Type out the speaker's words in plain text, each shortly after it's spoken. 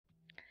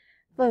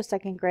Hello,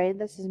 second grade.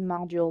 This is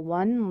Module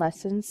 1,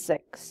 Lesson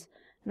 6.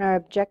 And our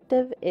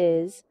objective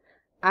is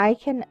I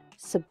can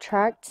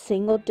subtract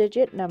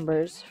single-digit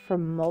numbers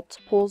from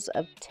multiples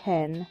of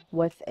 10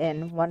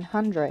 within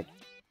 100.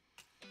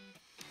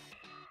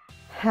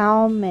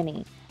 How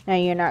many? Now,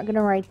 you're not going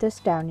to write this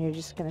down. You're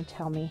just going to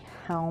tell me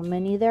how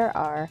many there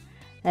are.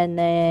 And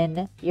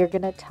then you're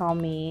going to tell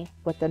me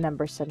what the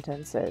number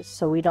sentence is.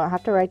 So we don't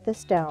have to write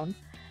this down.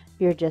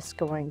 You're just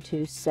going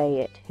to say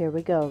it. Here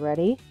we go.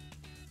 Ready?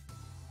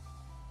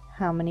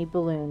 How many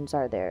balloons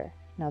are there?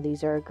 Now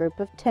these are a group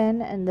of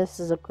 10 and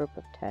this is a group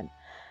of 10.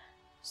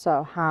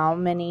 So how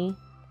many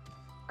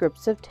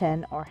groups of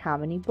 10 or how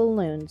many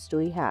balloons do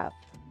we have?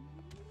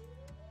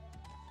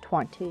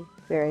 20.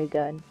 Very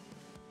good.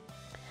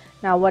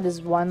 Now what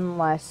is 1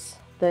 less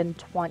than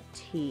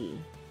 20?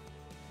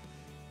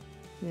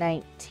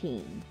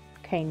 19.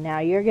 Okay, now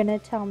you're going to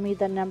tell me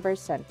the number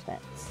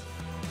sentence.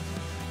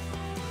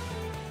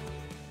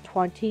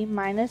 20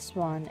 minus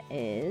 1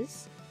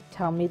 is...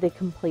 Tell me the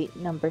complete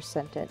number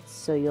sentence.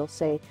 So you'll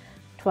say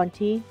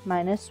 20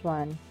 minus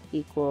 1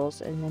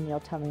 equals, and then you'll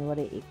tell me what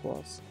it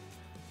equals.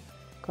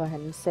 Go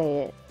ahead and say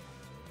it.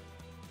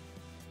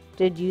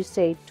 Did you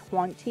say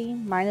 20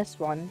 minus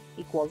 1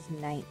 equals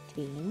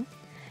 19?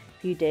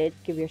 If you did,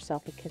 give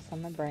yourself a kiss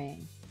on the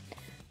brain.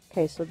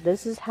 Okay, so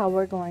this is how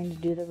we're going to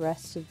do the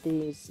rest of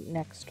these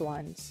next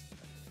ones.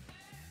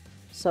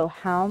 So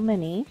how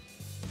many...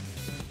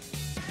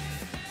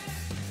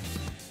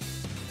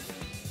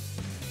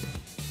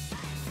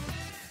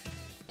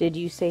 Did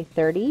you say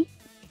 30?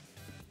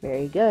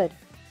 Very good.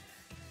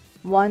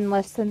 1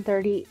 less than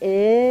 30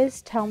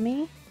 is, tell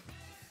me,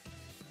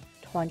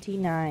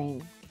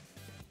 29.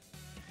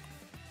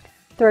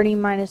 30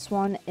 minus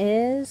 1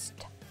 is,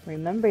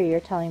 remember you're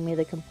telling me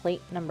the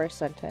complete number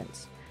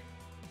sentence.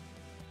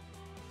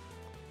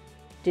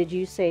 Did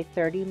you say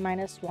 30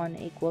 minus 1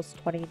 equals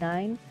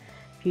 29?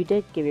 If you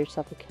did, give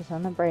yourself a kiss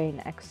on the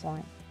brain.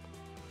 Excellent.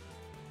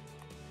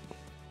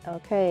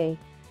 Okay,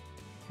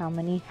 how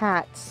many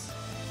hats?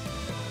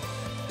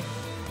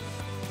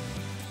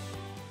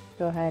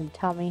 Go ahead and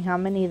tell me how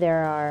many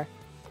there are.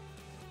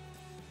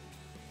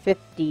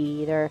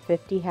 50. There are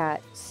 50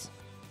 hats.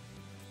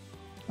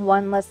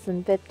 1 less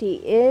than 50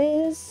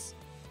 is...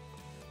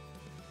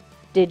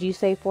 Did you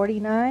say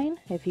 49?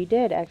 If you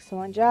did,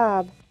 excellent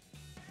job.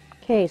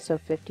 Okay, so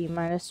 50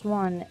 minus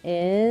 1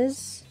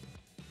 is...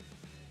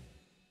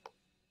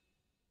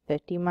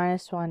 50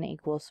 minus 1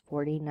 equals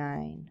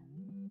 49.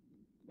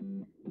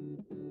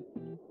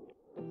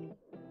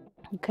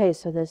 Okay,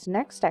 so this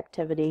next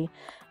activity,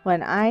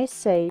 when I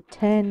say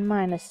 10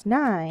 minus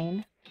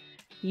 9,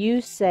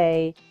 you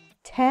say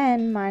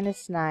 10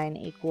 minus 9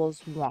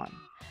 equals 1.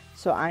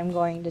 So I'm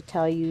going to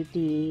tell you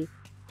the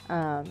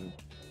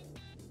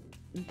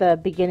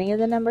beginning of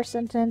the number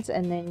sentence,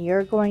 and then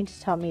you're going to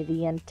tell me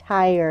the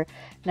entire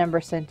number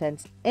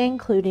sentence,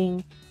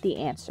 including the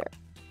answer.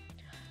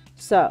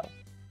 So,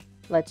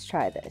 let's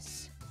try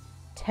this.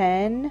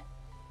 10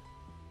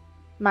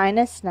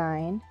 minus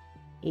 9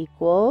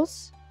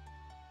 equals...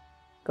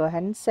 Go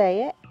ahead and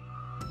say it.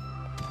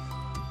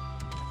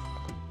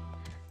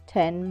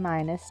 10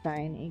 minus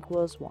 9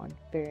 equals 1.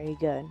 Very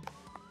good.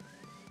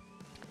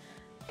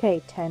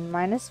 Okay, 10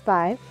 minus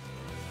 5.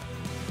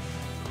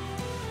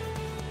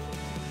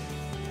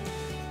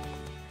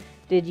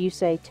 Did you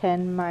say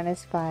 10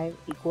 minus 5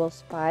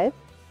 equals 5?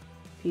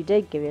 If you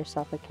did, give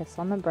yourself a kiss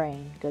on the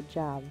brain. Good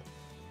job.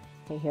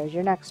 Okay, here's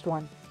your next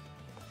one.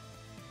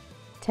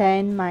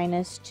 10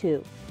 minus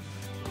 2.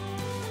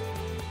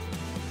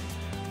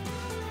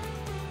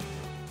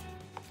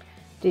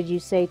 Did you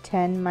say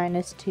 10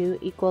 minus 2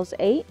 equals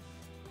 8?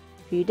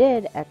 If you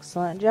did,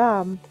 excellent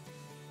job.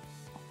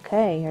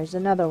 Okay, here's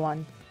another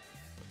one.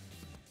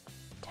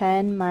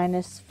 10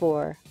 minus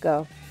 4.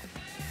 Go.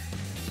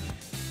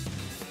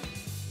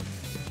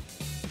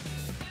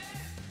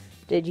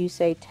 Did you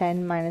say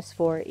 10 minus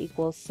 4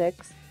 equals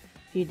 6?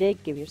 If you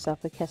did, give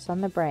yourself a kiss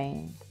on the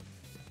brain.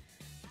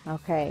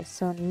 Okay,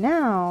 so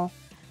now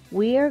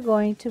we are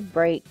going to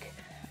break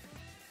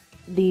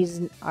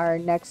our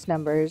next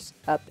numbers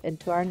up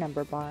into our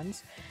number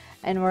bonds,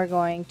 and we're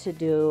going to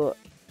do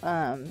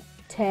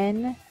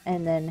 10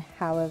 and then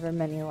however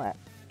many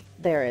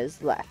there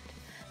is left.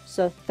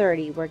 So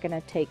 30, we're going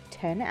to take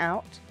 10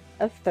 out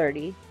of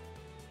 30.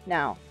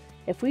 Now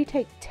if we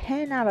take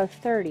 10 out of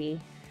 30,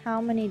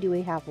 how many do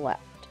we have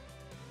left?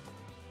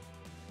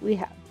 We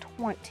have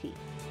 20.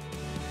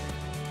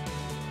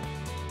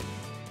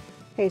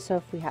 Okay, so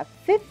if we have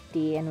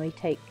 50 and we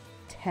take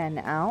 10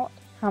 out,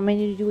 how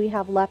many do we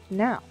have left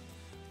now?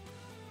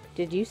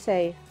 Did you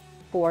say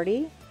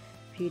 40?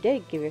 If you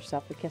did, give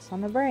yourself a kiss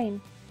on the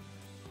brain.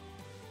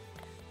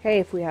 Okay,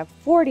 if we have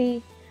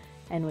 40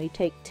 and we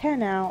take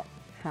 10 out,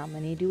 how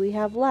many do we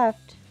have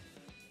left?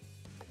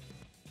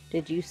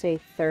 Did you say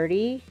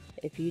 30?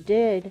 If you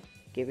did,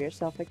 give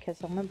yourself a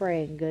kiss on the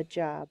brain. Good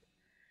job.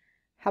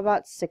 How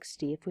about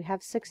 60? If we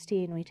have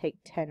 60 and we take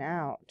 10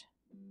 out,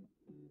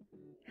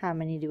 how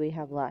many do we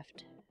have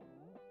left?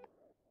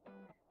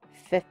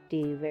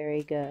 50.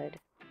 Very good.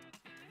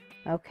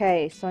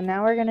 Okay, so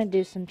now we're going to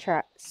do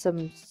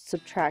some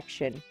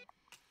subtraction.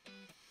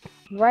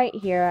 Right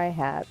here I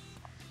have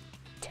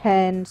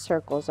 10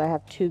 circles. I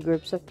have 2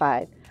 groups of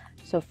 5.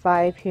 So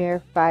 5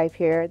 here, 5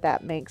 here,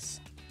 that makes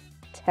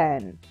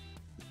 10.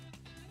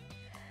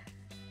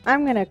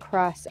 I'm going to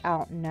cross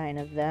out 9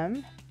 of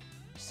them.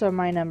 So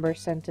my number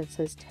sentence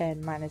is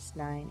 10 minus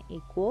 9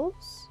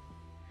 equals,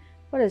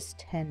 what is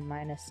 10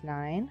 minus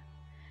 9?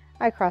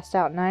 I crossed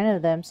out 9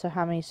 of them, so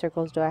how many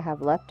circles do I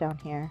have left down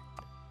here?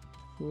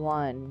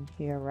 1,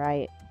 you're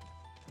right.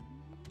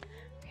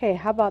 Okay,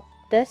 how about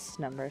this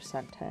number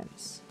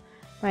sentence?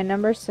 My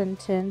number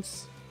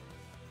sentence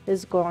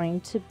is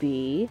going to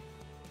be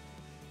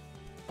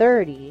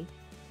 30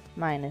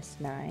 minus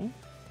 9.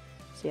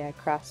 See, I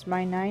crossed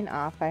my 9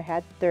 off. I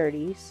had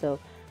 30, so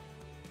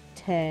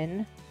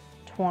 10,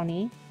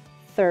 20,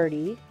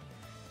 30.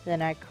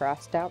 Then I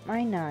crossed out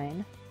my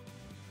 9.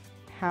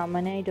 How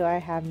many do I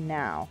have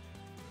now?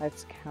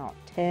 Let's count.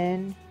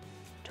 10,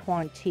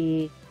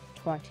 20,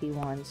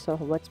 21. So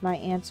what's my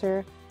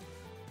answer?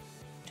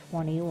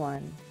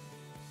 21.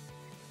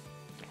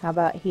 How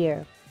about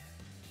here?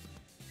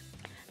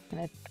 I'm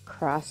going to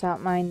cross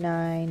out my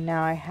 9.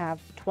 Now I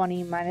have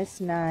 20 minus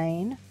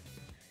 9.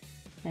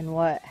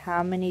 And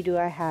how many do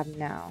I have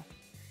now?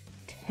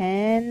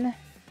 10,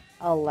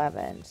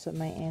 11. So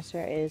my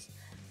answer is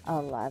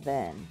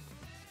 11.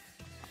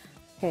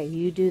 Okay,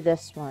 you do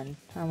this one.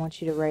 I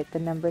want you to write the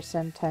number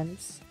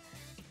sentence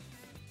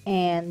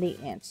and the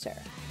answer.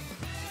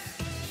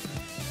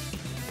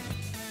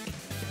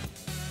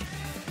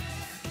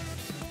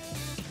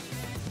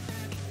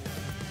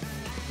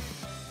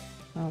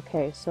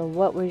 Okay, so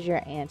what was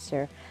your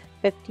answer?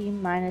 50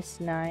 minus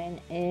 9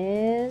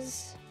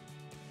 is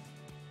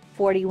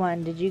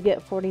 41. Did you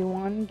get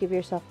 41? Give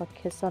yourself a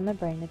kiss on the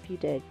brain if you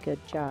did. Good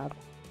job.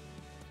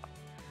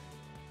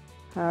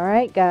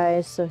 Alright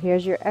guys, so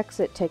here's your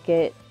exit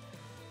ticket.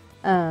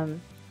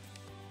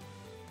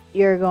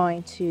 You're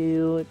going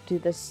to do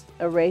this,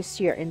 erase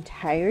your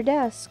entire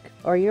desk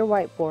or your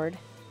whiteboard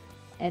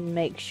and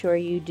make sure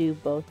you do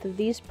both of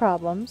these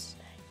problems.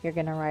 You're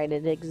going to write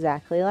it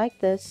exactly like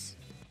this,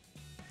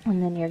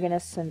 and then you're going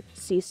to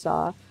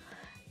seesaw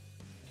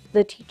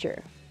the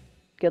teacher.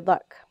 Good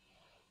luck.